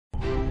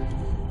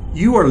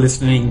You are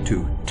listening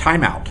to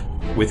Time Out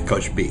with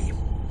Coach B.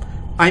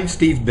 I'm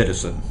Steve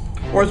Biddison,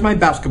 or as my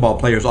basketball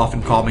players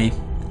often call me,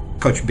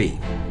 Coach B.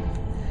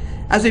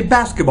 As a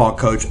basketball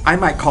coach, I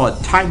might call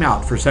it time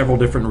out for several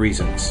different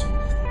reasons.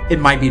 It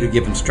might be to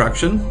give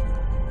instruction,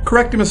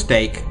 correct a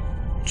mistake,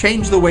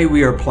 change the way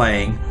we are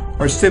playing,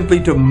 or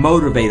simply to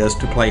motivate us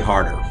to play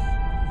harder.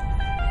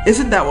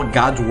 Isn't that what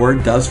God's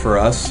Word does for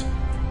us?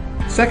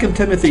 2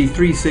 Timothy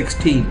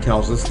 3:16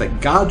 tells us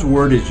that God's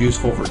Word is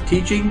useful for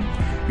teaching,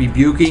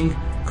 rebuking,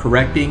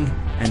 correcting,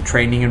 and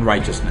training in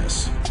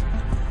righteousness.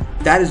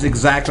 That is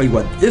exactly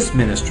what this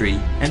ministry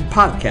and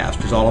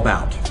podcast is all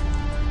about.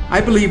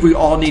 I believe we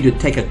all need to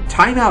take a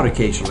time out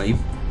occasionally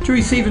to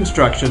receive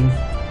instruction,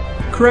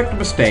 correct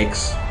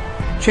mistakes,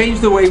 change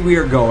the way we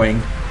are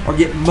going, or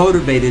get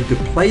motivated to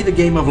play the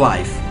game of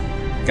life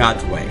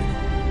God's way.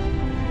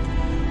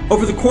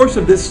 Over the course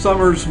of this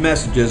summer's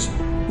messages,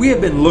 we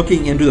have been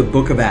looking into the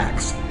book of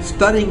Acts,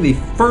 studying the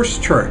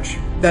first church,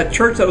 that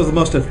church that was the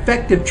most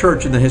effective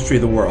church in the history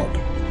of the world.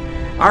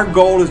 Our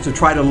goal is to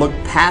try to look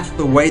past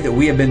the way that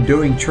we have been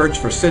doing church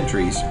for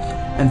centuries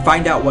and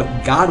find out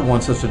what God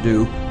wants us to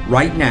do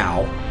right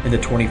now in the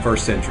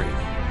 21st century.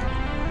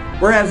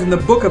 Whereas in the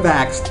book of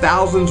Acts,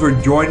 thousands were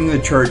joining the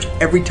church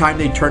every time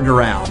they turned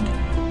around,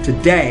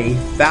 today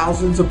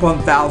thousands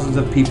upon thousands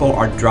of people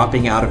are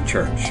dropping out of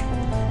church,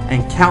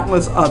 and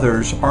countless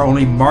others are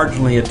only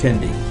marginally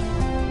attending.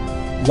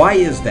 Why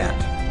is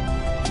that?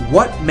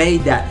 What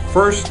made that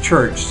first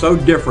church so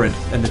different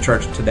than the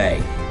church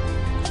today?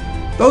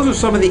 Those are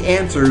some of the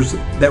answers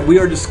that we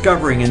are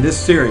discovering in this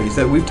series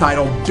that we've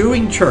titled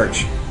Doing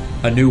Church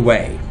a New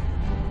Way.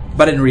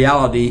 But in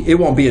reality, it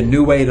won't be a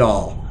new way at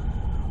all.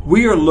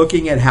 We are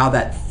looking at how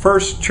that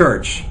first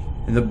church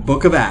in the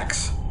book of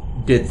Acts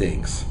did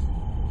things.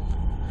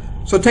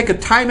 So take a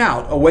time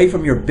out away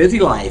from your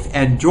busy life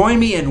and join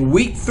me in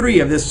week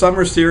 3 of this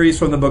summer series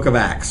from the book of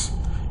Acts.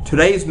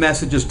 Today's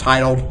message is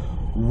titled,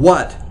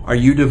 What Are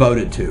You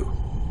Devoted To?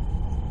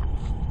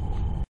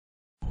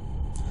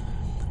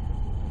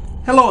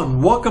 Hello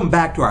and welcome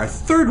back to our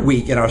third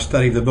week in our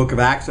study of the book of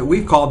Acts that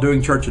we've called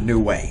Doing Church a New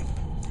Way.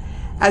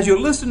 As you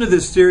listen to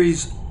this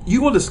series,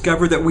 you will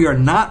discover that we are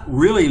not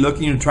really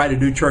looking to try to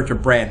do church a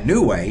brand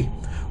new way.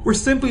 We're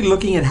simply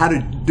looking at how to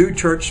do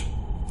church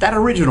that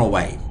original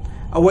way,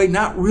 a way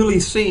not really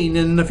seen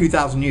in a few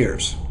thousand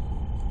years.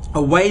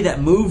 A way that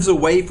moves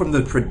away from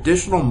the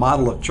traditional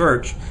model of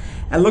church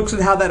and looks at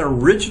how that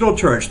original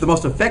church, the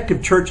most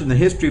effective church in the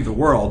history of the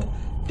world,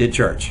 did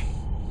church.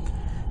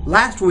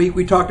 Last week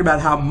we talked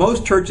about how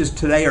most churches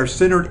today are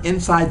centered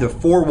inside the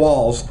 4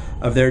 walls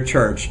of their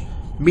church,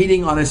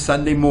 meeting on a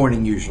Sunday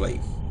morning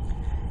usually.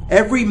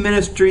 Every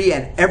ministry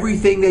and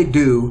everything they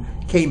do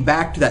came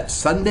back to that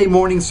Sunday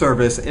morning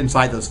service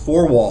inside those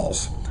 4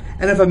 walls.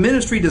 And if a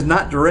ministry does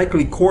not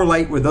directly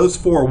correlate with those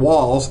 4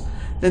 walls,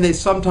 then they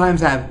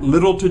sometimes have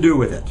little to do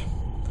with it.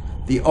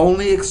 The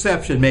only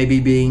exception may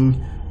be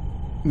being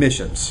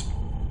missions.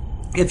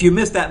 If you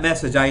missed that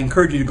message, I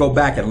encourage you to go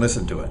back and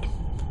listen to it.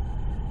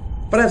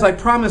 But as I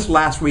promised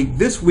last week,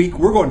 this week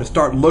we're going to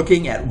start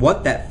looking at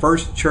what that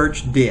first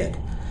church did.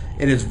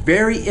 In its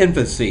very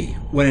infancy,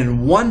 when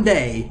in one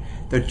day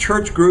the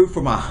church grew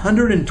from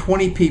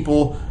 120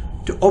 people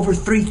to over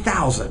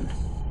 3,000.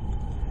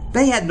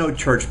 They had no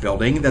church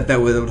building that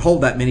would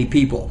hold that many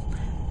people.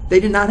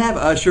 They did not have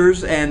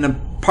ushers and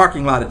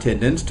parking lot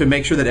attendants to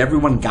make sure that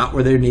everyone got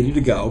where they needed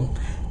to go.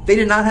 They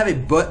did not have a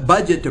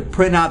budget to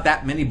print out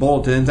that many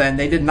bulletins, and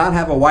they did not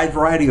have a wide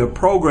variety of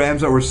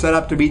programs that were set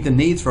up to meet the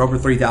needs for over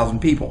 3,000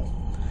 people.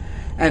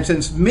 And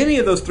since many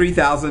of those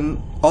 3,000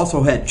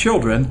 also had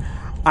children,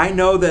 I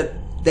know that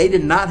they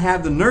did not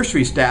have the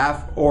nursery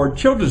staff or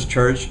children's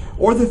church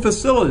or the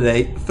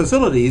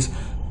facilities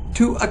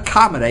to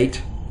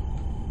accommodate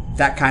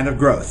that kind of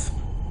growth.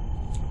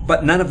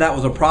 But none of that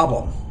was a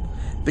problem,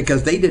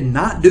 because they did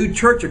not do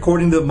church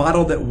according to the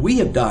model that we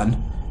have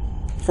done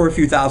for a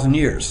few thousand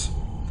years.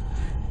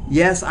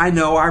 Yes, I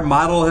know our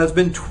model has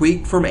been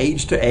tweaked from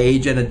age to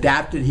age and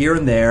adapted here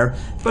and there,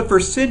 but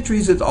for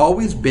centuries it's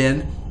always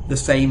been the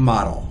same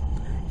model.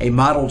 A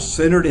model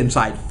centered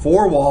inside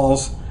 4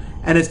 walls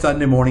and a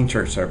Sunday morning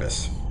church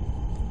service.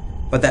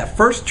 But that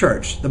first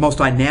church, the most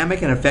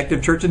dynamic and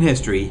effective church in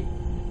history,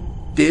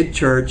 did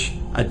church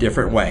a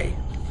different way.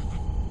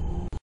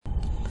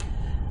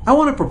 I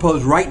want to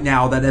propose right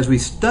now that as we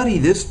study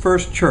this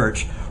first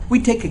church, we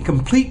take a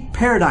complete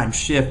paradigm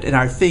shift in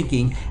our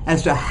thinking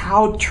as to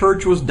how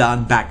church was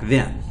done back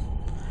then.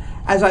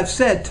 As I've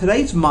said,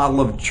 today's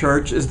model of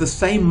church is the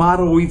same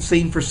model we've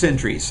seen for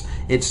centuries.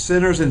 It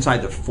centers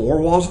inside the 4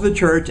 walls of the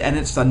church and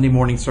its Sunday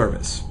morning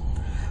service.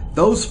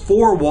 Those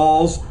 4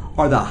 walls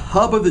are the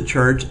hub of the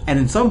church, and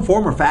in some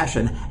form or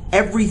fashion,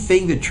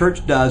 everything the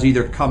church does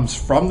either comes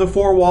from the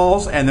 4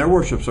 walls and their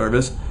worship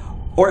service,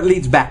 or it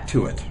leads back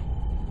to it.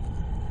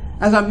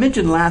 As I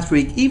mentioned last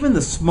week, even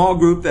the small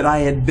group that I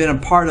had been a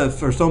part of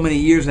for so many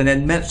years and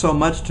had meant so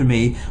much to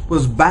me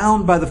was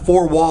bound by the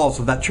 4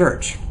 walls of that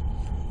church.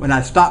 When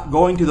I stopped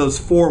going to those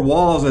 4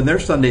 walls in their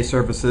Sunday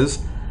services,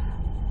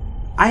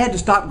 I had to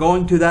stop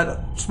going to that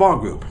small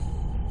group.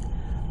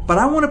 But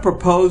I want to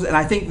propose, and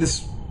I think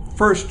this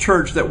first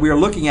church that we are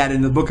looking at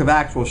in the book of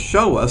Acts will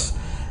show us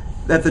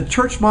that the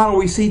church model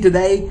we see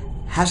today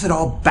has it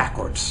all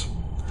backwards.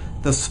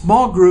 The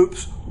small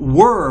groups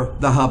were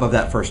the hub of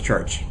that first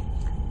church.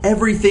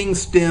 Everything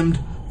stemmed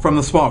from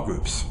the small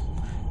groups.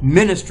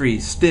 Ministry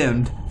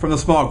stemmed from the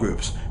small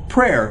groups.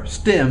 Prayer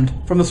stemmed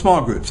from the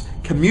small groups.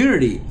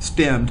 Community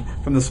stemmed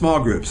from the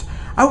small groups.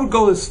 I would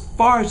go as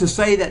far as to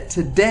say that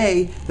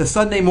today the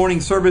Sunday morning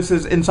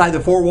services inside the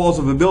four walls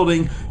of a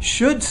building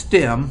should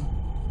stem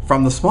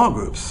from the small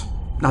groups,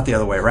 not the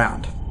other way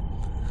around.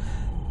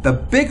 The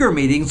bigger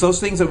meetings,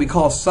 those things that we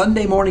call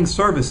Sunday morning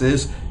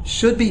services,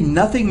 should be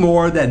nothing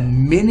more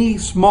than many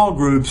small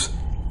groups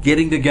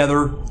getting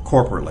together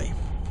corporately.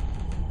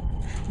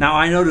 Now,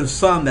 I know to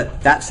some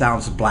that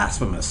sounds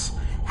blasphemous.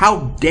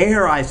 How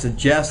dare I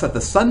suggest that the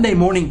Sunday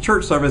morning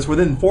church service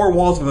within four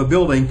walls of a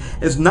building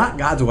is not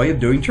God's way of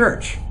doing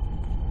church?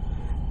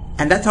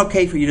 And that's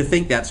okay for you to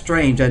think that's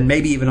strange and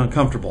maybe even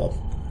uncomfortable.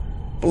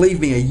 Believe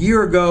me, a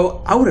year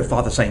ago, I would have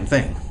thought the same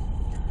thing.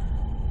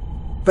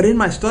 But in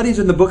my studies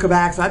in the book of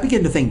Acts, I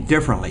begin to think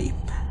differently.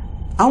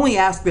 I only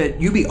ask that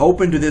you be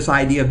open to this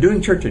idea of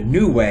doing church a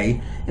new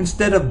way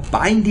instead of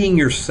binding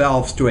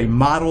yourselves to a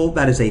model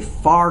that is a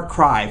far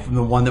cry from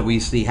the one that we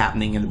see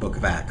happening in the book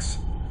of Acts.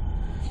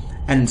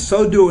 And in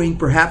so doing,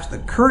 perhaps the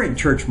current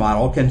church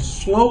model can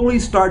slowly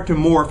start to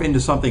morph into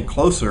something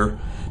closer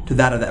to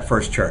that of that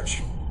first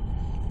church.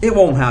 It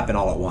won't happen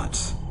all at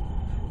once,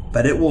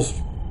 but it will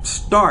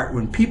start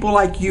when people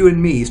like you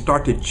and me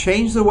start to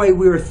change the way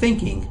we are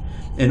thinking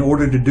in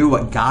order to do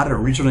what God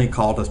originally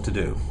called us to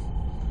do.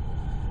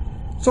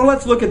 So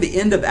let's look at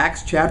the end of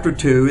Acts chapter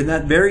 2 in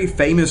that very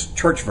famous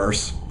church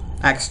verse,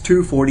 Acts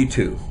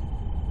 2:42.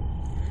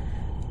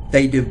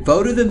 They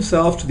devoted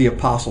themselves to the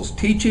apostles'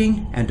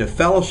 teaching and to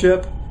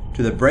fellowship,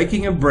 to the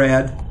breaking of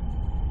bread,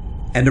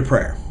 and to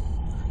prayer.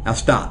 Now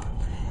stop.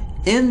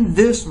 In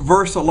this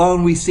verse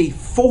alone, we see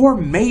four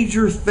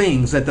major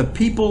things that the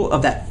people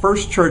of that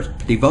first church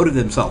devoted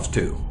themselves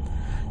to: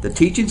 the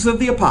teachings of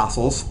the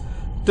apostles,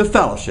 to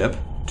fellowship,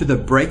 to the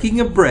breaking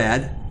of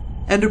bread,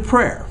 and to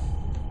prayer.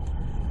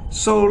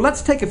 So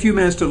let's take a few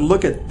minutes to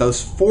look at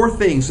those four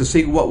things to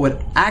see what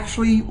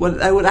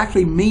that would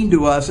actually mean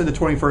to us in the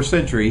 21st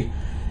century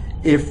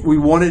if we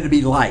wanted to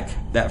be like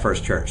that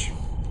first church.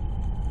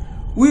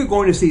 We're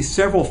going to see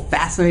several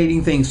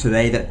fascinating things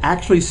today that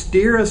actually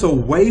steer us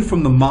away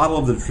from the model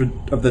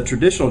of the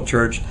traditional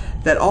church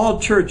that all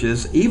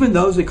churches, even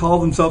those that call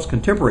themselves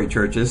contemporary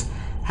churches,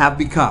 have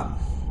become.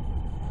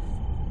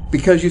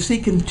 Because you see,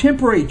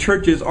 contemporary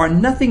churches are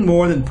nothing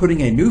more than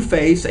putting a new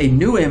face, a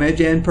new image,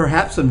 and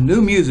perhaps some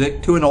new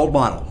music to an old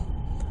model.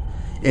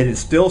 It is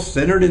still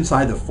centered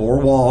inside the four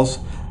walls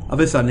of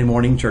a Sunday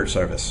morning church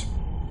service.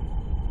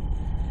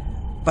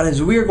 But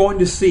as we are going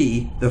to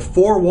see, the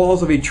four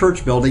walls of a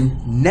church building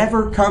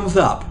never comes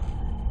up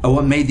of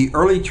what made the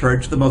early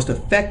church the most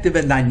effective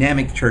and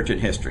dynamic church in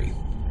history.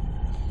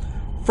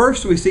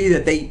 First, we see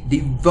that they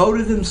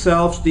devoted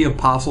themselves to the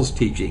apostles'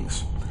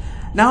 teachings.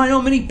 Now, I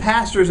know many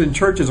pastors and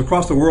churches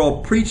across the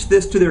world preach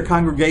this to their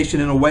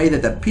congregation in a way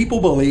that the people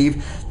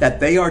believe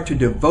that they are to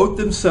devote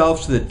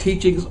themselves to the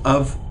teachings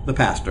of the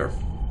pastor.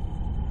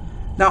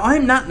 Now,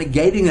 I'm not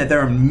negating that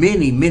there are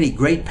many, many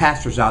great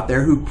pastors out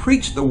there who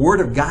preach the Word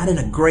of God in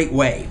a great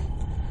way.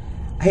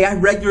 Hey, I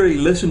regularly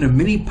listen to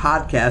many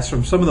podcasts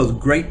from some of those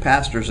great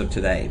pastors of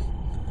today.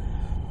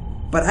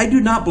 But I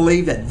do not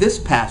believe that this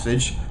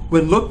passage,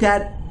 when looked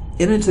at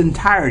in its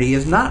entirety,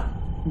 is not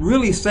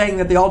really saying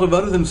that they all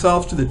devoted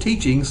themselves to the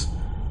teachings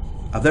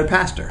of their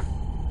pastor.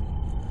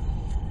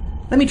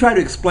 Let me try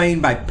to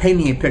explain by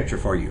painting a picture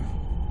for you.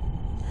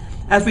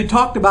 As we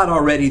talked about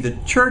already, the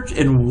church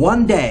in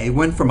one day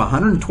went from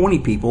 120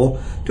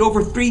 people to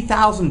over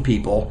 3,000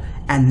 people,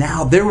 and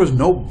now there was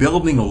no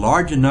building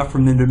large enough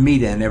for them to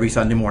meet in every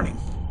Sunday morning.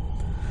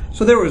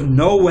 So there was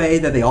no way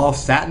that they all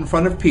sat in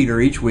front of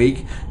Peter each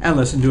week and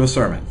listened to a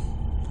sermon.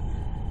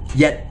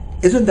 Yet,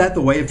 isn't that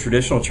the way of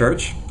traditional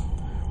church?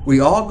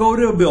 We all go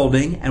to a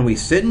building and we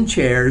sit in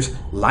chairs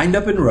lined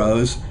up in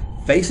rows,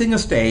 facing a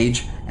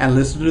stage, and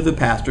listen to the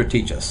pastor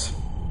teach us.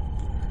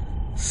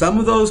 Some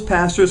of those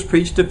pastors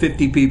preach to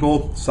 50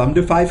 people, some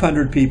to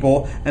 500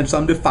 people, and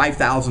some to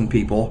 5,000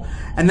 people.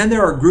 And then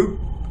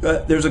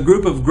there's a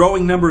group of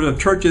growing numbers of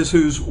churches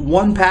whose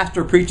one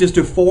pastor preaches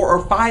to 4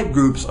 or 5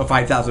 groups of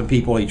 5,000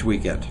 people each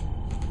weekend.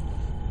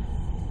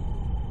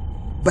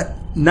 But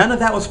none of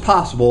that was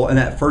possible in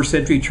that first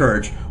century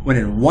church when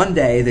in one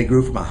day they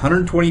grew from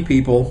 120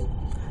 people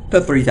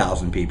to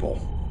 3,000 people.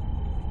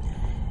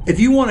 If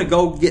you want to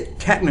go get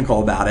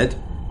technical about it,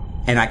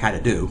 and I kind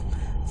of do,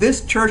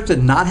 this church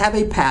did not have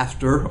a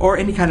pastor or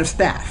any kind of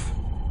staff.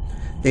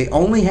 They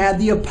only had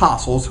the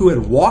apostles who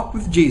had walked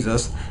with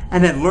Jesus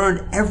and had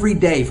learned every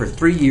day for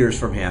 3 years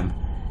from him.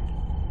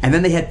 And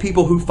then they had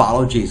people who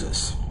followed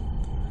Jesus.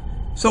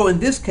 So in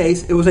this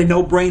case, it was a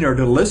no-brainer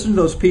to listen to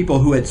those people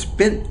who had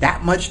spent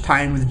that much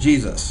time with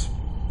Jesus.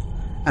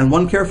 And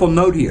one careful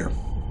note here,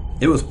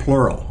 it was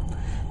plural.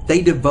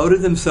 They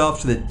devoted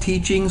themselves to the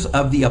teachings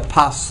of the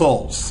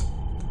apostles,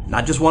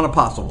 not just one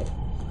apostle,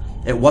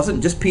 It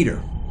wasn't just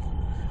Peter.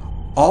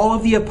 All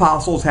of the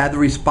apostles had the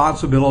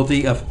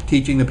responsibility of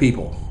teaching the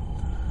people.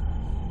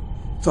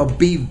 So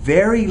be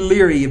very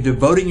leery of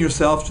devoting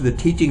yourself to the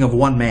teaching of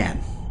one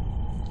man.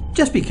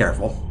 Just be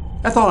careful.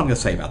 That's all I'm going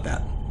to say about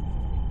that.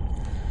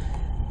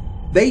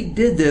 They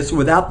did this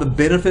without the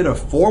benefit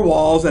of four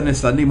walls and a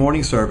Sunday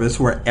morning service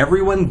where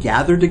everyone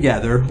gathered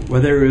together,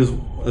 whether it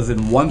was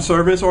in one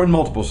service or in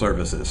multiple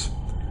services.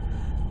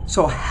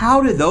 So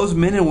how did those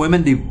men and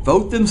women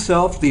devote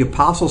themselves to the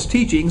apostles'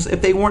 teachings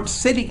if they weren't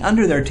sitting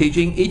under their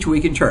teaching each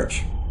week in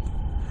church?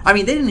 I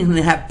mean, they didn't even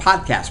have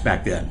podcasts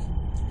back then.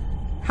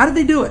 How did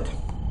they do it?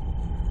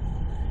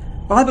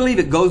 Well, I believe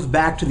it goes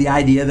back to the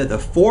idea that the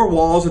four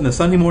walls in the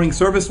Sunday morning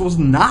service was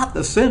not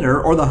the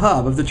center or the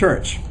hub of the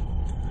church.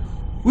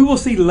 We will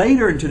see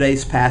later in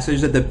today's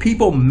passage that the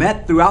people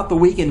met throughout the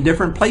week in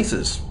different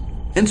places,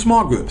 in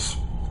small groups.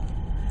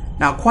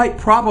 Now, quite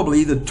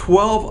probably the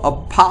 12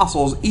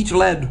 apostles each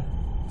led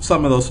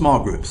some of those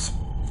small groups.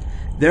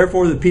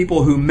 Therefore, the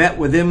people who met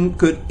with them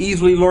could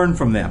easily learn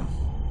from them.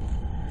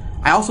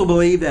 I also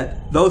believe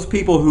that those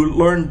people who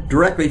learned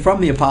directly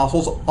from the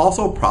apostles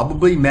also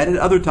probably met at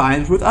other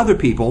times with other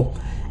people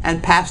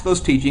and passed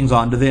those teachings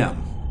on to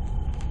them.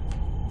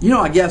 You know,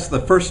 I guess the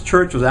first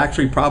church was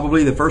actually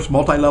probably the first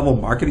multi-level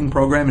marketing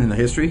program in the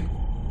history.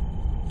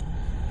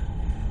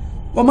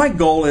 Well, my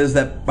goal is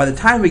that by the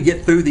time we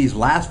get through these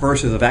last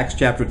verses of Acts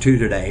chapter 2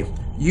 today,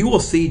 you will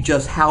see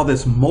just how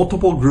this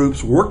multiple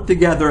groups work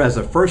together as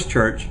a first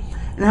church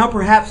and how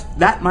perhaps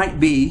that might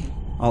be,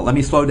 let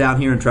me slow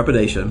down here in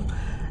trepidation,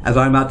 as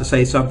I'm about to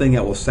say something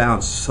that will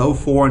sound so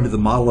foreign to the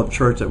model of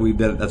church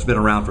that's been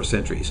around for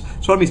centuries.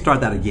 So let me start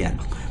that again.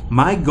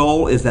 My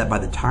goal is that by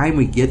the time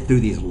we get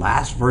through these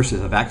last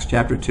verses of Acts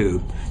chapter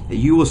 2, that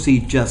you will see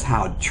just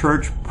how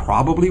church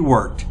probably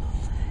worked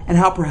and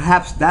how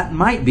perhaps that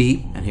might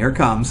be, and here it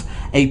comes,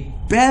 a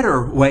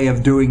better way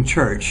of doing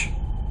church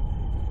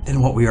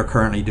than what we are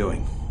currently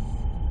doing.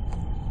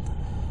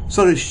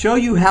 So to show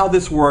you how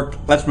this worked,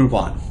 let's move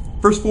on.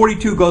 Verse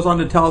 42 goes on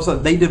to tell us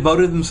that they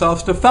devoted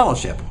themselves to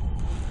fellowship.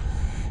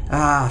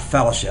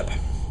 Fellowship.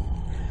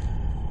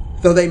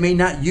 Though they may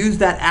not use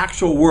that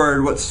actual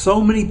word, what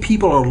so many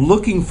people are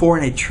looking for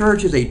in a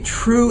church is a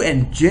true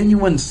and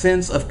genuine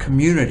sense of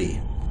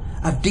community,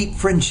 of deep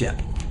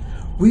friendship.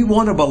 We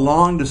want to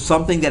belong to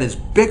something that is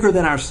bigger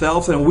than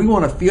ourselves, and we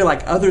want to feel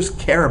like others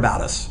care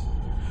about us.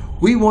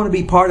 We want to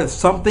be part of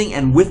something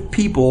and with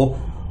people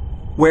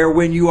where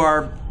when you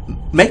are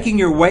making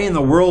your way in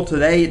the world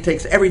today, it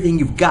takes everything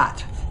you've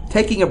got.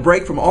 Taking a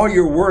break from all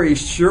your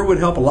worries sure would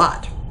help a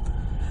lot.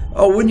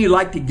 Oh, wouldn't you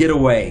like to get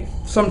away?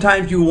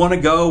 Sometimes you want to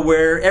go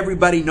where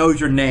everybody knows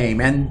your name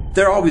and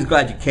they're always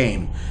glad you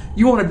came.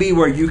 You want to be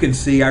where you can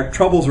see our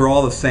troubles are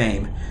all the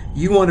same.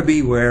 You want to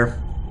be where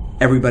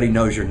everybody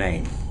knows your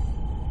name.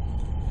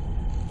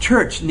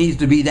 Church needs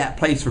to be that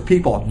place for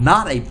people,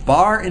 not a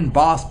bar in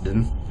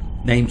Boston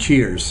named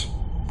Cheers.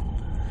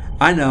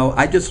 I know,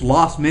 I just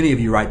lost many of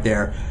you right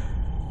there.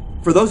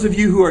 For those of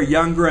you who are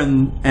younger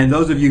and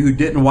those of you who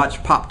didn't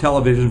watch pop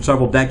television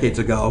several decades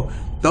ago,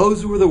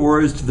 those were the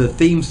words to the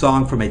theme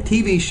song from a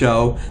TV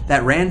show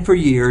that ran for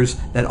years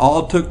that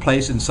all took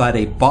place inside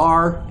a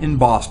bar in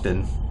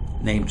Boston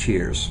named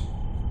Cheers.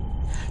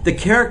 The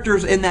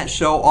characters in that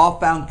show all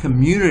found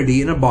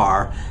community in a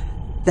bar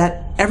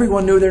that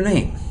everyone knew their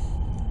name.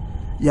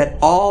 Yet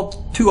all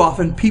too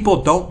often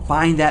people don't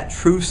find that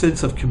true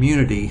sense of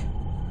community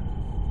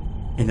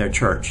in their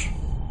church.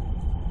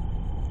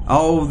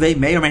 Oh, they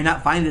may or may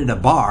not find it in a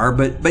bar,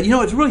 but you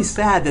know, it's really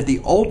sad that the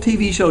old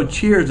TV show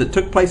Cheers that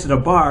took place in a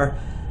bar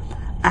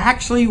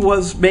actually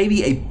was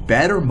maybe a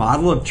better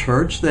model of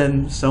church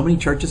than so many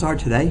churches are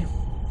today.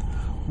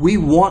 We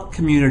want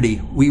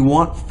community. We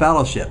want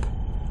fellowship.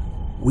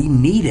 We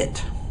need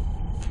it.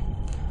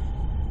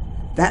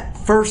 That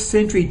first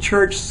century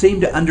church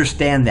seemed to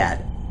understand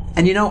that.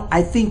 And you know,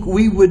 I think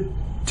we would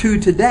too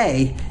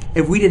today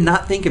if we did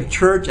not think of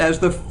church as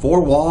the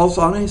four walls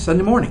on a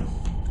Sunday morning.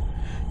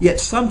 Yet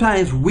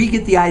sometimes we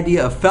get the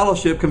idea of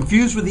fellowship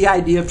confused with the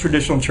idea of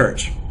traditional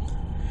church.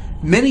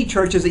 Many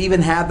churches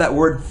even have that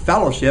word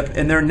fellowship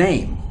in their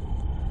name.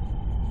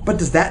 But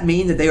does that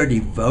mean that they are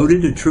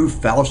devoted to true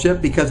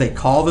fellowship because they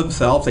call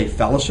themselves a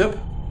fellowship?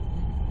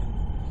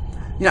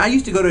 You know, I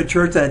used to go to a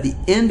church that at the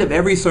end of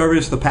every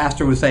service, the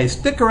pastor would say,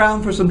 "Stick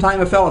around for some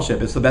time of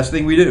fellowship. It's the best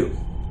thing we do."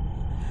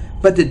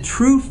 But did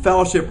true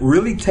fellowship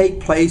really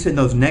take place in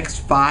those next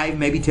 5,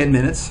 maybe 10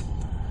 minutes?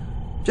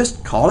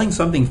 Just calling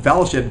something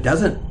fellowship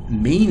doesn't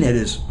mean it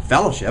is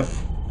fellowship.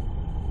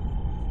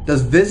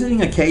 Does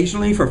visiting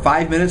occasionally for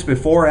 5 minutes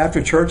before or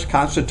after church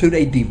constitute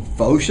a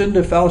devotion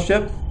to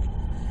fellowship?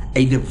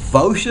 A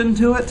devotion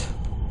to it?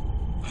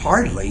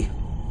 Hardly.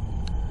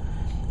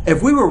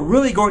 If we were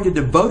really going to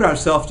devote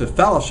ourselves to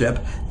fellowship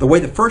the way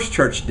the first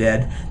church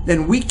did,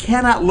 then we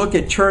cannot look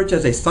at church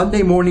as a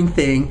Sunday morning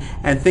thing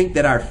and think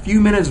that our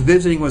few minutes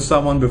visiting with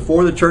someone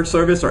before the church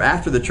service or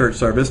after the church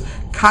service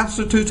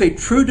constitutes a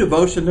true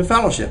devotion to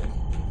fellowship.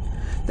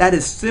 That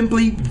is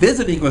simply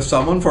visiting with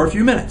someone for a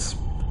few minutes.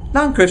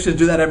 Non-Christians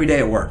do that every day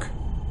at work.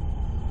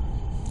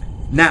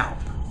 Now,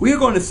 We are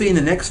going to see in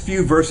the next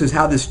few verses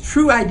how this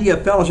true idea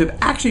of fellowship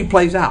actually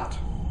plays out.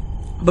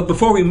 But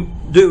before we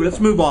do, let's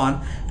move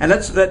on and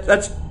let's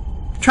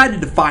try to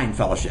define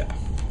fellowship.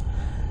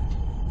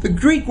 The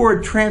Greek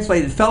word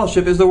translated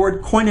fellowship is the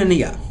word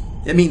koinonia.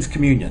 It means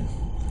communion.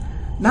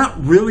 Not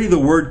really the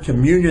word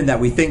communion that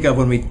we think of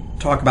when we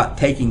talk about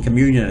taking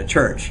communion at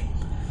church,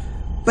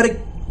 but it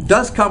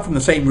does come from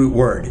the same root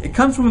word. It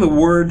comes from the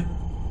word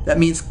that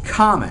means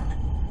common.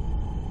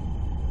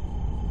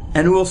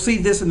 And we'll see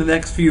this in the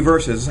next few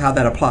verses, how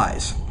that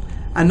applies.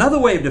 Another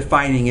way of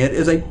defining it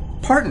is a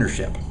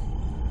partnership.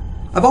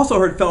 I've also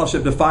heard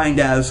fellowship defined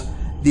as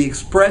the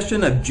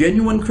expression of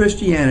genuine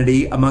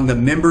Christianity among the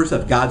members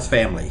of God's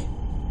family.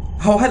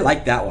 Oh, I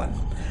like that one,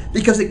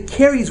 because it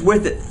carries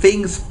with it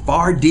things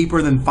far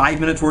deeper than 5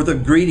 minutes worth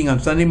of greeting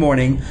on Sunday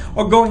morning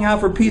or going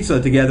out for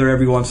pizza together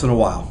every once in a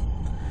while.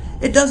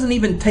 It doesn't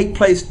even take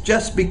place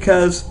just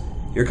because,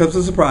 here comes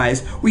the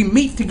surprise, we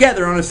meet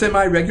together on a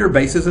semi-regular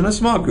basis in a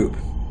small group.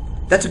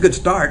 That's a good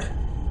start,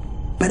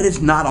 but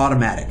it's not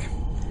automatic.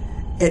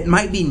 It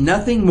might be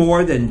nothing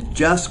more than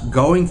just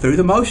going through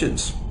the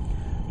motions.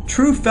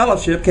 True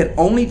fellowship can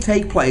only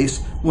take place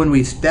when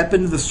we step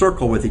into the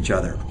circle with each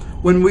other,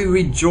 when we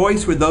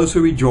rejoice with those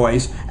who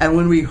rejoice, and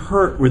when we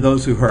hurt with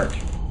those who hurt.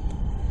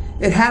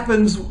 It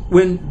happens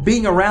when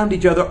being around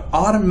each other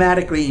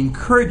automatically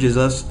encourages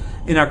us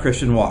in our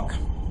Christian walk.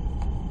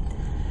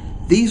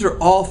 These are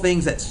all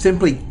things that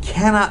simply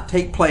cannot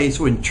take place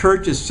when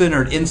church is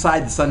centered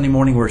inside the Sunday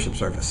morning worship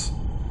service.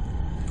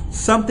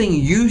 Something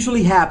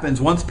usually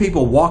happens once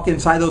people walk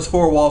inside those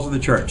four walls of the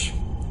church.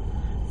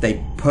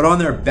 They put on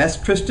their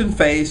best Christian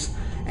face,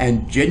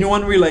 and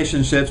genuine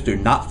relationships do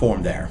not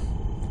form there.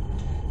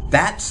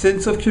 That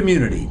sense of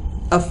community,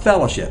 of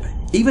fellowship,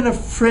 even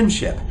of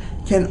friendship,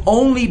 can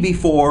only be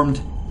formed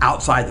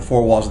outside the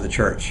four walls of the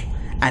church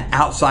and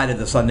outside of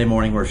the Sunday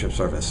morning worship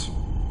service.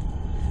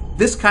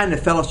 This kind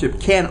of fellowship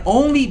can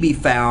only be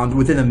found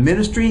within the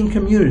ministry and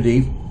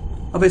community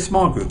of a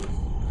small group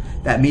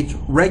that meets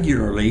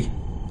regularly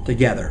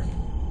together.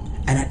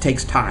 And that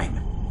takes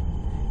time.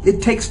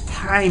 It takes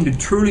time to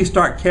truly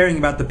start caring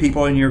about the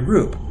people in your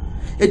group.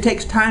 It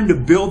takes time to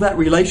build that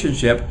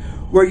relationship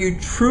where you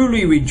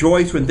truly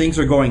rejoice when things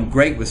are going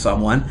great with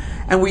someone,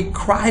 and we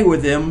cry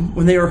with them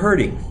when they are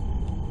hurting.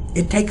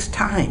 It takes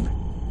time,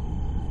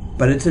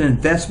 but it's an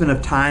investment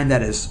of time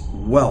that is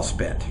well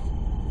spent.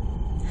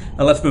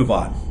 Now let's move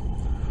on.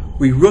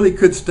 We really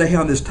could stay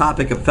on this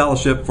topic of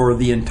fellowship for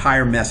the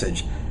entire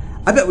message.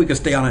 I bet we could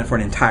stay on it for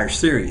an entire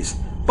series,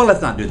 but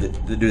let's not do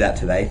that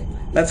today.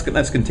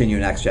 Let's continue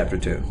in Acts chapter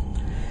 2.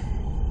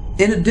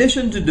 In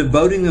addition to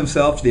devoting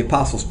themselves to the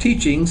apostles'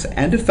 teachings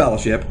and to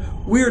fellowship,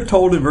 we are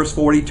told in verse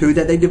 42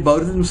 that they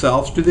devoted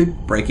themselves to the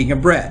breaking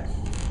of bread.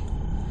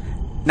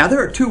 Now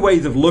there are two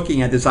ways of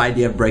looking at this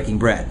idea of breaking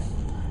bread.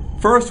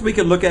 First, we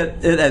can look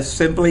at it as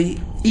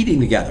simply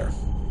eating together.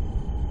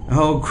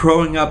 Oh,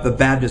 growing up, the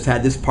Baptists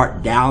had this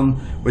part down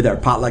with their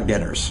potluck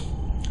dinners.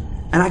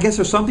 And I guess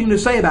there's something to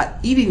say about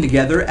eating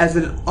together, as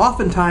it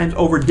oftentimes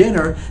over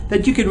dinner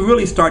that you can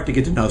really start to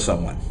get to know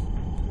someone.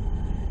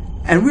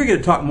 And we're going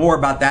to talk more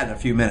about that in a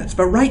few minutes.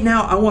 But right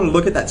now, I want to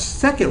look at that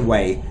second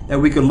way that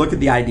we could look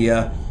at the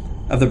idea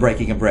of the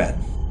breaking of bread.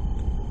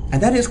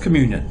 And that is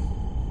communion,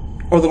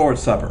 or the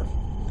Lord's Supper.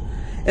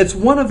 It's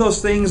one of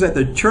those things that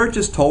the church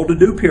is told to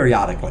do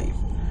periodically,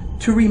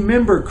 to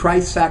remember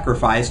Christ's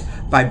sacrifice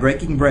by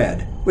breaking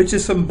bread, which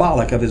is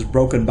symbolic of his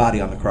broken body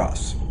on the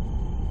cross.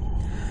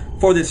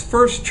 For this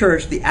first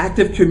church, the act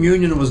of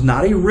communion was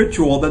not a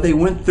ritual that they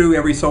went through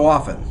every so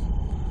often.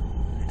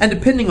 And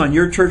depending on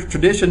your church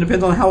tradition,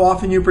 depends on how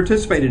often you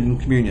participated in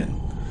communion.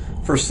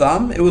 For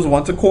some, it was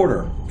once a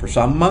quarter. For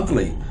some,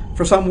 monthly.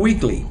 For some,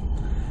 weekly.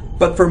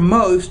 But for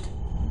most,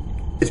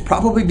 it's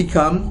probably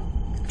become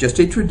just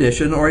a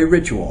tradition or a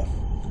ritual.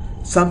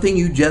 Something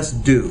you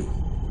just do.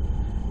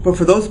 But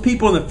for those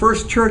people in the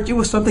first church, it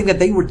was something that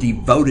they were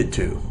devoted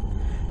to.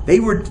 They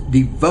were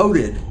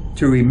devoted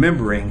to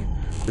remembering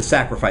the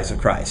sacrifice of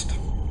Christ.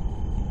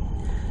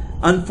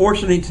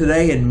 Unfortunately,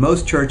 today in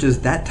most churches,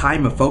 that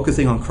time of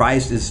focusing on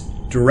Christ is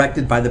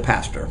directed by the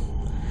pastor.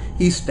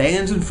 He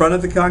stands in front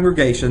of the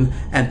congregation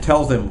and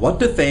tells them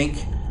what to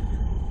think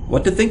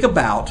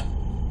about,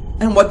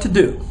 and what to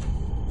do.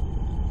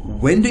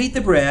 When to eat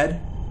the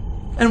bread,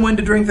 and when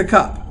to drink the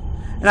cup.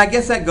 And I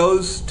guess that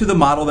goes to the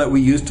model that we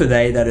use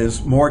today that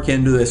is more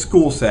akin to the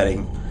school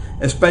setting,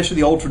 especially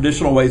the old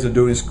traditional ways of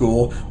doing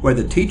school, where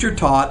the teacher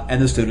taught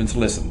and the students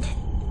listened.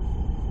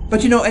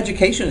 But you know,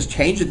 education is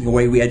changing the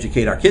way we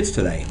educate our kids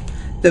today.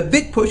 The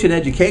big push in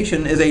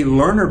education is a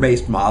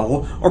learner-based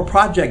model or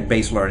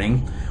project-based learning,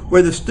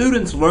 where the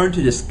students learn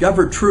to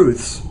discover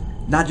truths,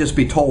 not just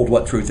be told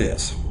what truth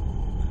is.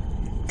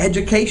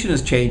 Education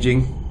is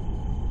changing,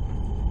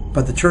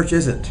 but the church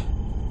isn't.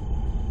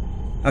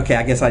 Okay,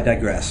 I guess I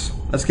digress.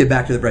 Let's get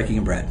back to the breaking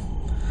of bread.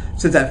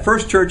 Since that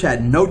first church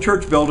had no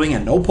church building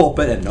and no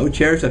pulpit and no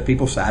chairs that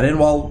people sat in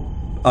while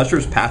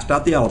ushers passed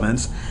out the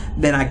elements,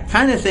 then I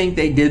kind of think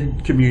they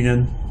did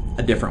communion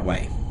a different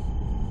way.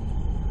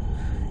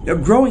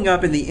 Growing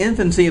up in the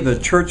infancy of the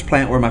church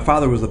plant where my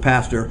father was the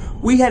pastor,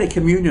 we had a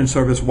communion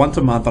service once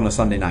a month on a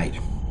Sunday night.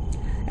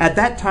 At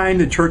that time,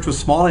 the church was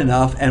small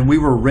enough and we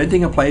were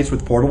renting a place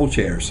with portable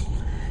chairs.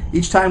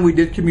 Each time we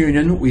did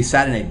communion, we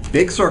sat in a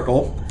big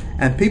circle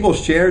and people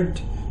shared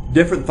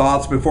different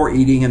thoughts before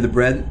eating the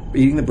bread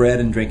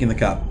and drinking the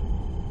cup.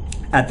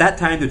 At that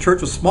time, the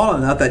church was small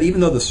enough that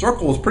even though the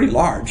circle was pretty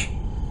large,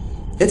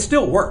 it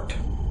still worked.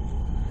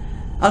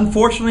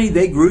 Unfortunately,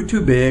 they grew too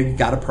big,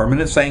 got a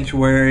permanent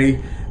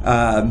sanctuary,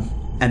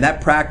 and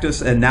that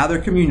practice, and now their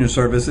communion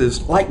service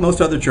is like most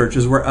other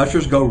churches where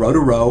ushers go row to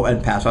row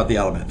and pass out the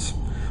elements,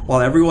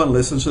 while everyone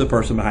listens to the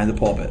person behind the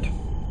pulpit.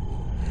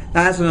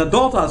 Now, as an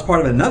adult, I was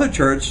part of another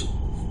church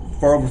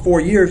for over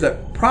 4 years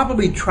that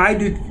probably tried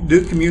to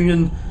do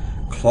communion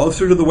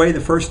closer to the way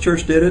the first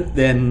church did it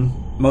than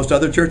most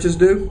other churches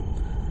do.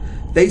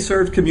 They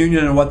served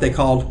communion in what they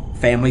called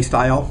family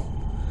style.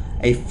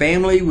 A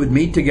family would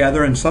meet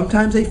together, and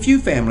sometimes a few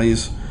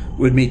families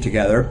would meet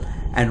together,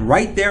 and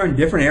right there in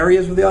different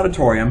areas of the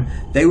auditorium,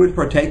 they would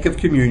partake of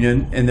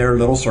communion in their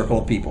little circle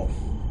of people.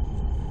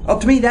 Well,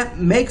 to me, that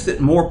makes it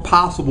more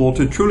possible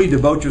to truly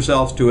devote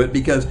yourselves to it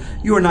because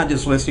you are not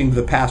just listening to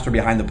the pastor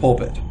behind the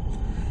pulpit.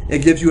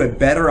 It gives you a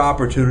better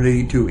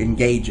opportunity to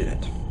engage in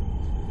it.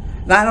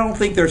 Now, I don't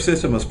think their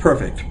system was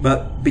perfect,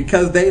 but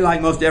because they,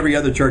 like most every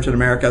other church in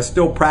America,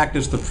 still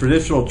practice the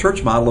traditional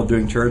church model of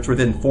doing church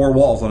within four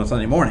walls on a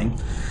Sunday morning,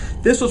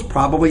 this was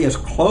probably as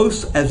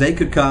close as they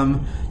could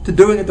come to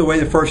doing it the way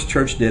the first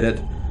church did it,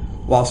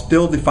 while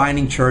still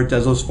defining church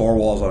as those four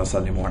walls on a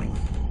Sunday morning.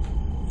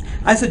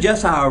 I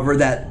suggest, however,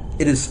 that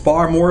it is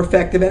far more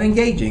effective and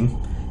engaging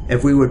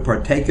if we would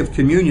partake of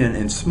communion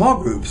in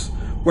small groups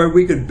where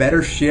we could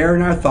better share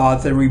in our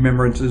thoughts and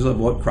remembrances of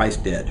what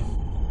Christ did.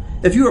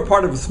 If you are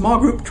part of a small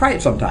group, try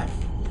it sometime.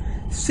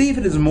 See if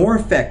it is more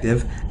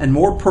effective and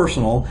more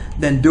personal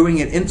than doing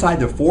it inside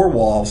the four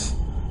walls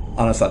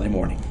on a Sunday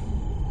morning.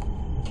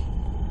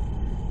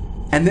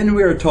 And then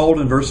we are told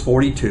in verse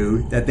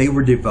 42 that they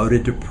were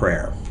devoted to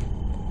prayer.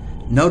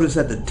 Notice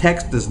that the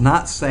text does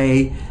not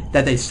say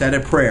that they said a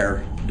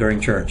prayer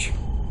during church.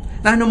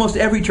 Now, I know most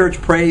every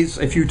church prays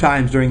a few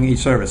times during each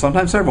service,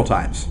 sometimes several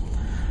times.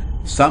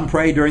 Some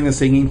pray during the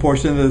singing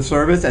portion of the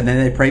service, and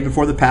then they pray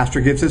before the pastor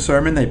gives his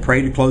sermon. They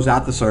pray to close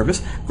out the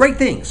service. Great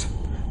things.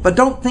 But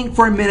don't think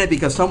for a minute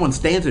because someone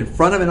stands in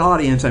front of an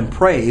audience and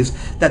prays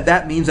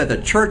that means that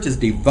the church is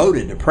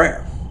devoted to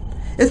prayer.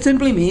 It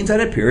simply means that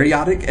at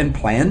periodic and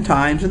planned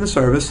times in the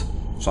service,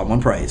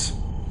 someone prays.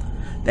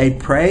 They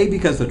pray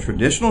because the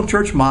traditional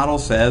church model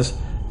says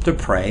to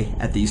pray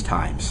at these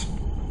times.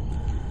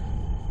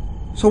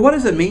 So what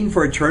does it mean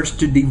for a church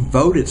to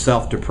devote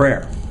itself to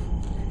prayer?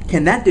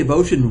 Can that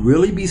devotion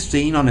really be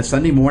seen on a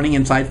Sunday morning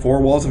inside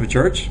four walls of a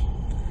church?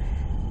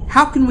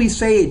 How can we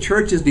say a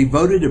church is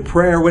devoted to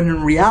prayer when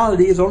in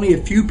reality it's only a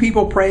few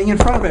people praying in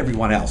front of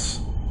everyone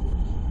else?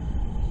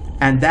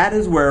 And that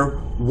is where,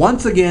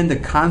 once again, the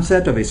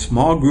concept of a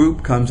small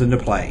group comes into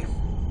play.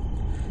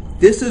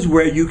 This is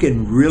where you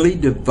can really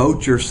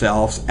devote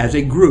yourselves as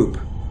a group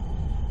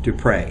to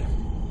pray.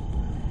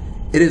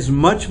 It is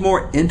much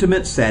more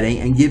intimate setting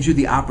and gives you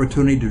the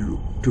opportunity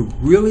to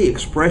really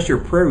express your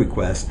prayer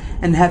requests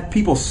and have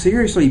people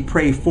seriously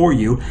pray for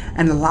you,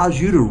 and allows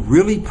you to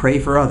really pray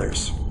for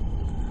others.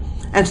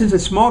 And since a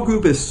small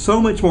group is so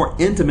much more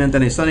intimate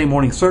than a Sunday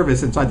morning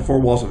service inside the four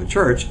walls of a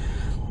church,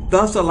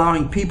 thus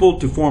allowing people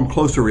to form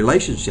closer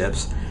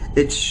relationships,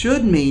 it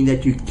should mean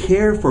that you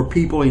care for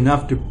people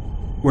enough to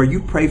where you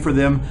pray for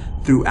them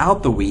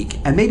throughout the week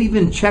and maybe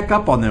even check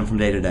up on them from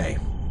day to day.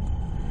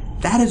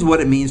 That is what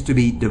it means to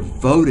be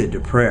devoted to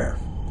prayer.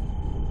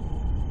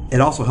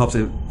 It also helps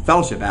the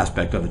fellowship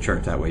aspect of the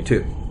church that way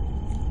too.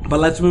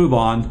 But let's move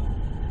on,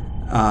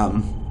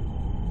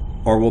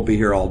 or we'll be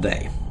here all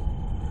day.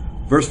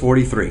 Verse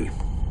 43.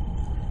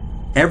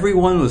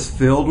 Everyone was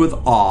filled with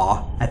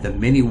awe at the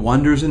many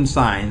wonders and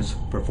signs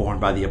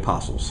performed by the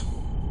apostles.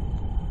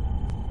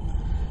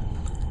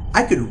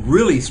 I could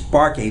really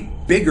spark a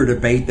bigger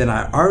debate than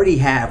I already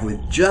have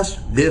with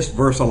just this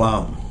verse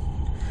alone.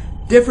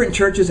 Different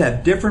churches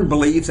have different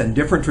beliefs and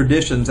different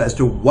traditions as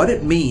to what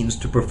it means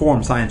to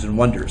perform signs and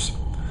wonders.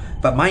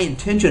 But my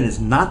intention is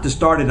not to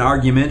start an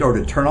argument or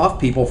to turn off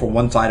people from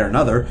one side or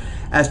another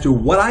as to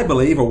what I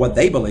believe or what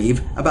they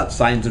believe about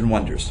signs and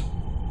wonders.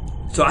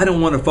 So I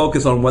don't want to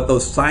focus on what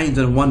those signs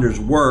and wonders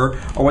were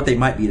or what they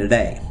might be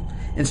today.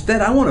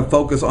 Instead, I want to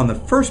focus on the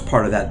first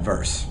part of that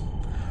verse.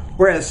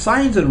 Whereas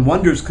signs and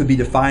wonders could be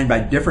defined by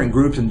different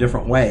groups in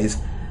different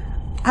ways,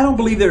 I don't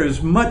believe there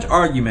is much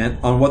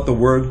argument on what the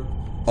word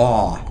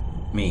awe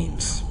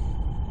means.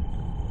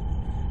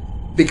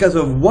 Because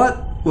of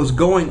what was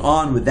going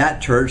on with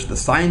that church, the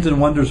signs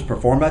and wonders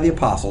performed by the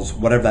apostles,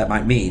 whatever that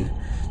might mean,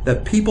 the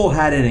people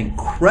had an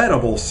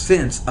incredible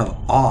sense of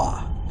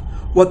awe.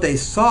 What they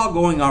saw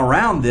going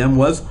around them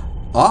was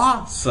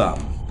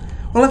awesome.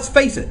 Well, let's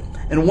face it.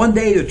 In one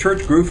day, the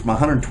church grew from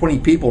 120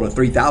 people to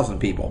 3,000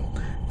 people.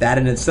 That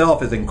in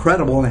itself is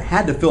incredible, and it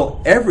had to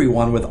fill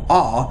everyone with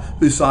awe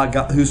who saw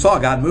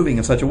God moving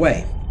in such a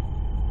way.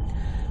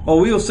 Well,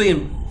 we will see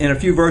in a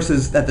few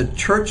verses that the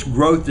church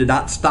growth did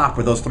not stop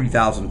with those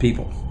 3,000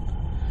 people.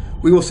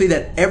 We will see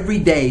that every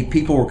day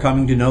people were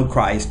coming to know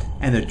Christ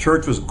and the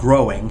church was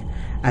growing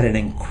at an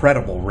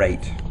incredible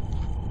rate.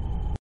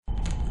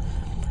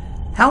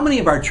 How many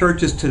of our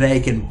churches today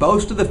can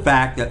boast of the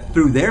fact that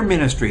through their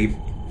ministry,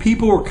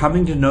 people were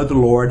coming to know the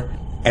Lord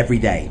every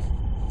day?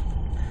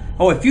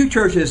 Oh, a few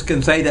churches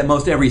can say that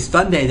most every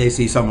Sunday they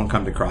see someone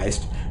come to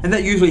Christ, and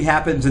that usually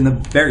happens in the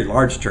very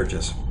large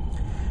churches.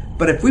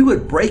 But if we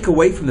would break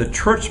away from the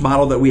church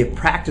model that we have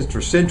practiced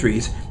for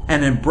centuries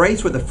and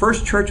embrace what the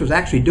first church was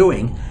actually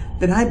doing,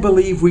 then I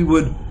believe we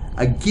would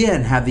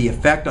again have the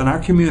effect on our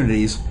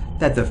communities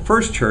that the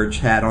first church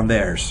had on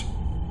theirs.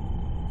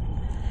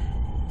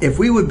 If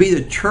we would be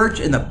the church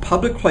in the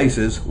public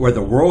places where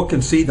the world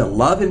can see the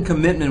love and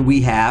commitment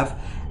we have,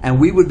 and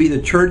we would be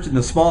the church in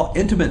the small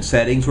intimate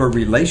settings where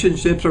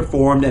relationships are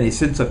formed and a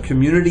sense of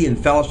community and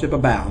fellowship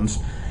abounds,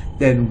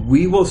 then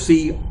we will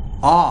see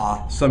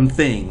awesome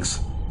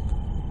things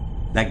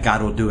that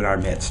God will do in our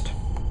midst.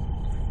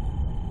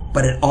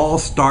 But it all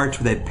starts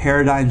with a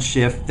paradigm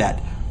shift that,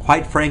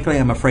 quite frankly,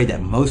 I'm afraid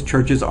that most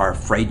churches are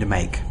afraid to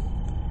make.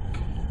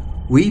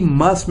 We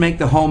must make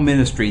the home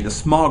ministry, the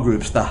small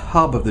groups, the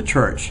hub of the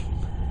church.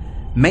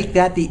 Make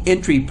that the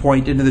entry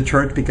point into the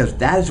church, because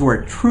that is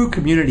where true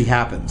community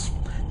happens.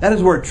 That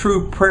is where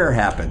true prayer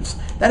happens.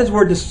 That is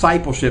where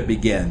discipleship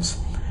begins.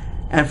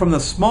 And from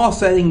the small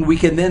setting, we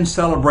can then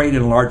celebrate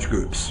in large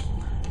groups.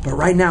 But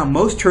right now,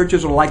 most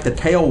churches are like the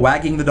tail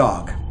wagging the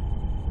dog.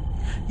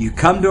 You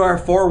come to our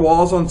four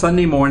walls on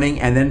Sunday morning,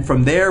 and then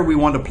from there, we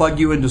want to plug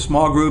you into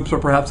small groups or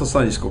perhaps a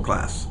Sunday school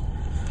class.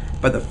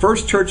 But the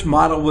first church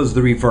model was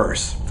the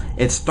reverse.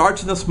 It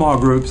starts in the small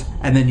groups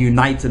and then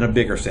unites in a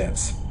bigger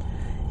sense.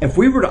 If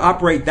we were to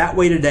operate that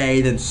way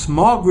today, then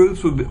small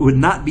groups would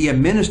not be a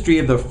ministry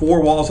of the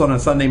four walls on a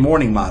Sunday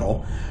morning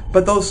model,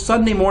 but those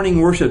Sunday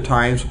morning worship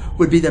times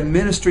would be the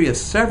ministry of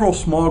several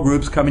small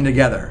groups coming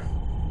together.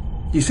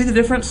 Do you see the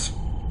difference?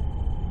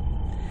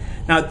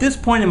 Now, at this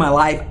point in my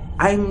life,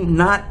 I'm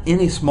not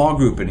in a small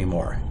group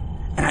anymore,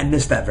 and I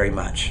miss that very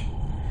much.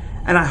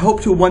 And I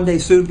hope to one day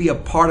soon be a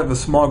part of a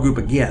small group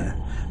again.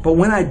 But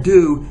when I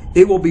do,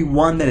 it will be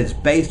one that is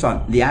based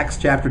on the Acts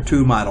chapter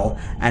 2 model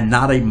and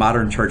not a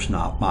modern church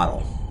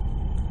model.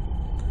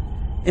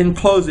 In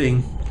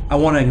closing, I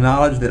want to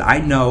acknowledge that I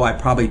know I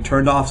probably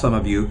turned off some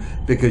of you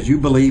because you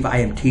believe I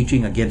am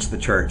teaching against the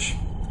church.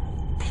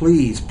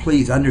 Please,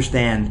 please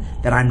understand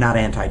that I'm not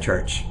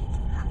anti-church.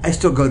 I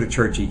still go to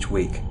church each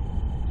week.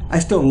 I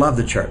still love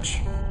the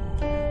church.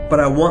 But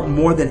I want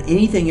more than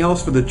anything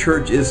else for the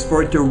church is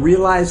for it to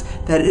realize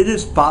that it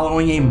is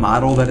following a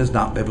model that is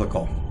not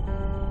biblical.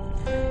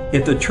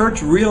 If the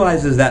church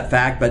realizes that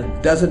fact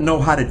but doesn't know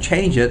how to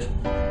change it,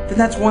 then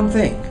that's one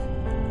thing.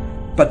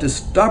 But to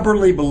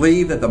stubbornly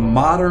believe that the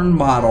modern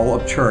model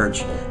of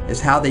church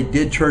is how they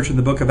did church in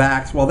the book of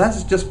Acts, well,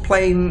 that's just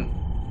plain,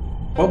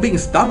 well, being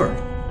stubborn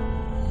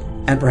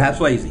and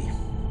perhaps lazy,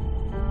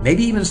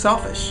 maybe even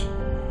selfish,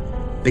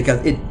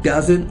 because it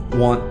doesn't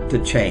want to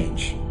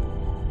change.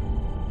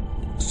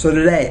 So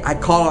today, I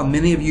call on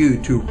many of you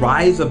to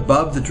rise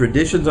above the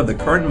traditions of the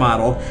current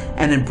model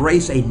and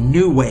embrace a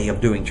new way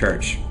of doing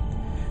church.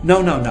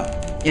 No.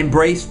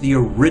 Embrace the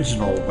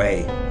original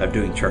way of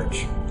doing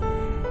church.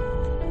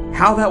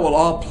 How that will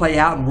all play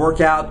out and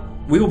work out,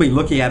 we will be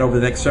looking at over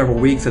the next several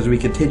weeks as we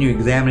continue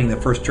examining the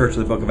first church of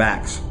the book of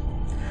Acts.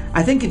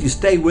 I think if you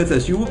stay with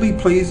us, you will be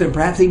pleased and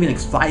perhaps even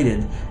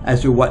excited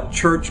as to what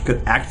church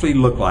could actually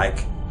look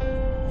like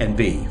and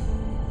be.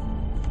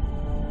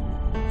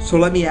 So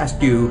let me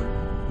ask you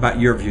about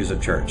your views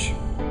of church.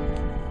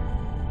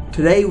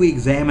 Today we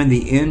examined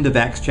the end of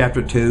Acts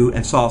chapter 2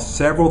 and saw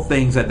several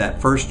things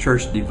that first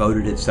church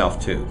devoted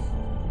itself to.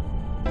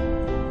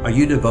 Are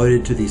you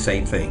devoted to these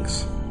same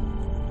things?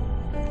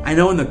 I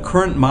know in the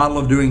current model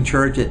of doing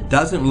church, it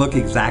doesn't look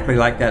exactly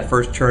like that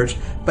first church,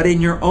 but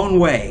in your own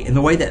way, in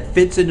the way that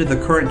fits into the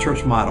current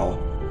church model,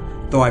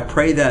 though I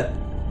pray that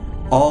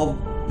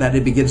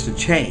it begins to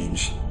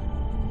change.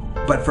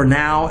 But for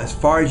now, as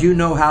far as you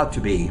know how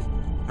to be,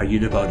 are you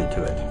devoted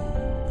to it?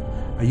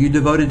 Are you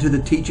devoted to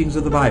the teachings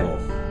of the Bible,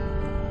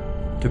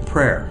 to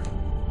prayer,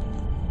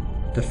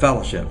 to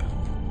fellowship,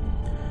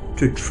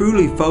 to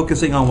truly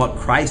focusing on what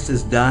Christ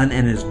has done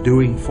and is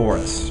doing for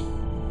us?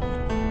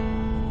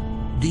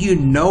 Do you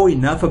know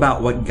enough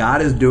about what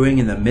God is doing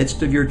in the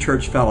midst of your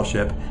church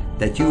fellowship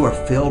that you are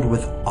filled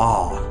with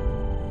awe?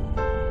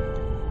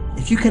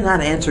 If you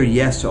cannot answer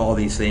yes to all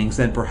these things,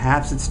 then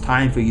perhaps it's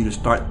time for you to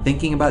start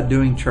thinking about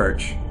doing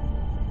church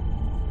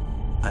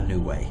a new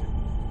way.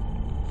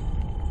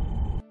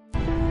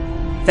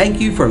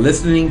 Thank you for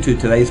listening to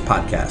today's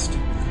podcast.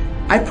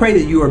 I pray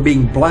that you are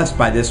being blessed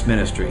by this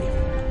ministry.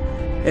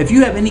 If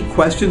you have any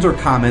questions or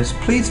comments,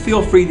 please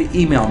feel free to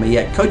email me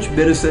at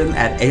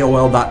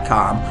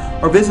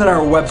coachbiddison@aol.com or visit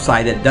our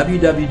website at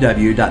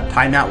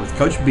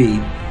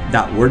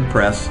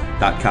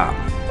www.timeoutwithcoachb.wordpress.com.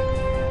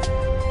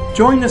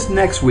 Join us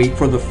next week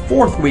for the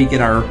fourth week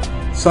in our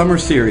summer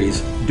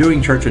series,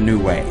 Doing Church a New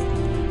Way.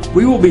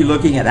 We will be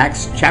looking at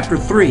Acts chapter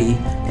 3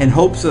 in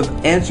hopes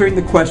of answering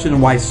the question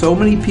why so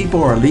many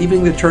people are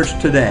leaving the church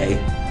today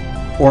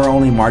or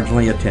only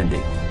marginally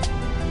attending.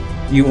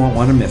 You won't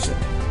want to miss it.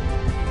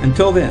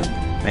 Until then,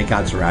 may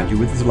God surround you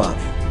with His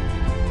love,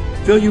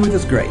 fill you with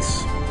His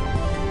grace,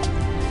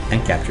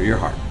 and capture your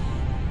heart.